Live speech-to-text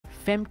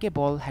Femke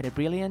Bol had a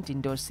brilliant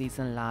indoor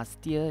season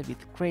last year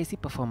with crazy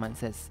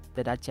performances.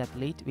 The Dutch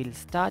athlete will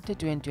start the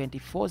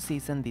 2024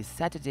 season this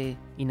Saturday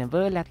in a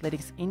World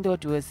Athletics Indoor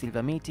Tour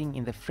silver meeting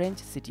in the French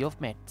city of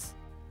Metz.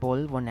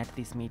 Bol won at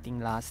this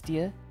meeting last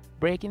year,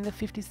 breaking the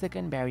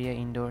 50-second barrier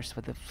indoors for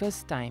the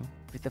first time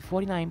with a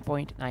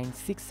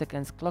 49.96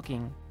 seconds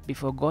clocking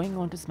before going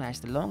on to smash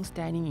the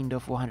long-standing indoor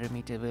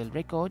 400-meter world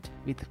record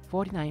with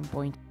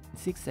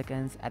 49.6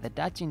 seconds at the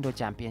Dutch Indoor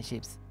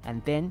Championships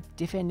and then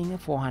defending a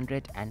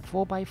 400 and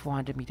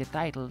 4x400 meter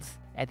titles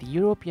at the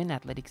European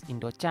Athletics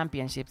Indoor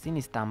Championships in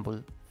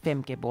Istanbul.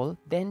 Femke Bol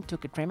then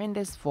took a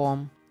tremendous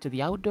form to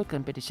the outdoor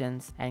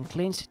competitions and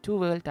clinched 2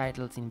 world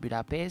titles in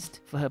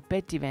Budapest for her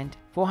pet event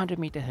 400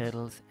 meter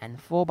hurdles and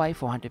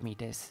 4x400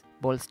 meters.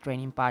 Bol's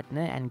training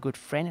partner and good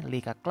friend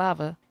Lieke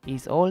Klaver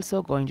is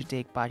also going to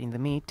take part in the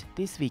meet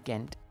this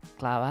weekend.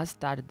 Klaver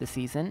started the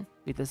season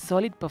with a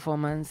solid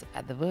performance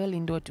at the World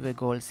Indoor Tour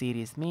Gold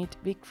Series meet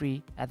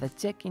victory at the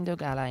Czech Indoor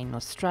Gala in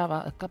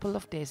Ostrava a couple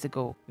of days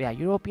ago, where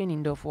European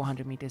Indoor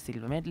 400 meter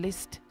silver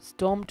medalist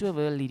stormed to a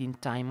world leading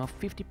time of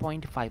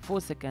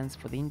 50.54 seconds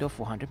for the Indoor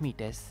 400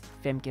 meters.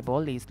 Femke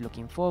Bol is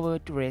looking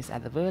forward to race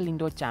at the World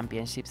Indoor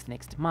Championships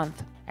next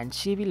month, and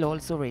she will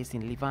also race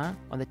in Louvain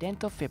on the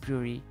 10th of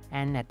February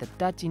and at the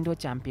Dutch Indoor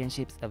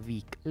Championships a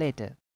week later.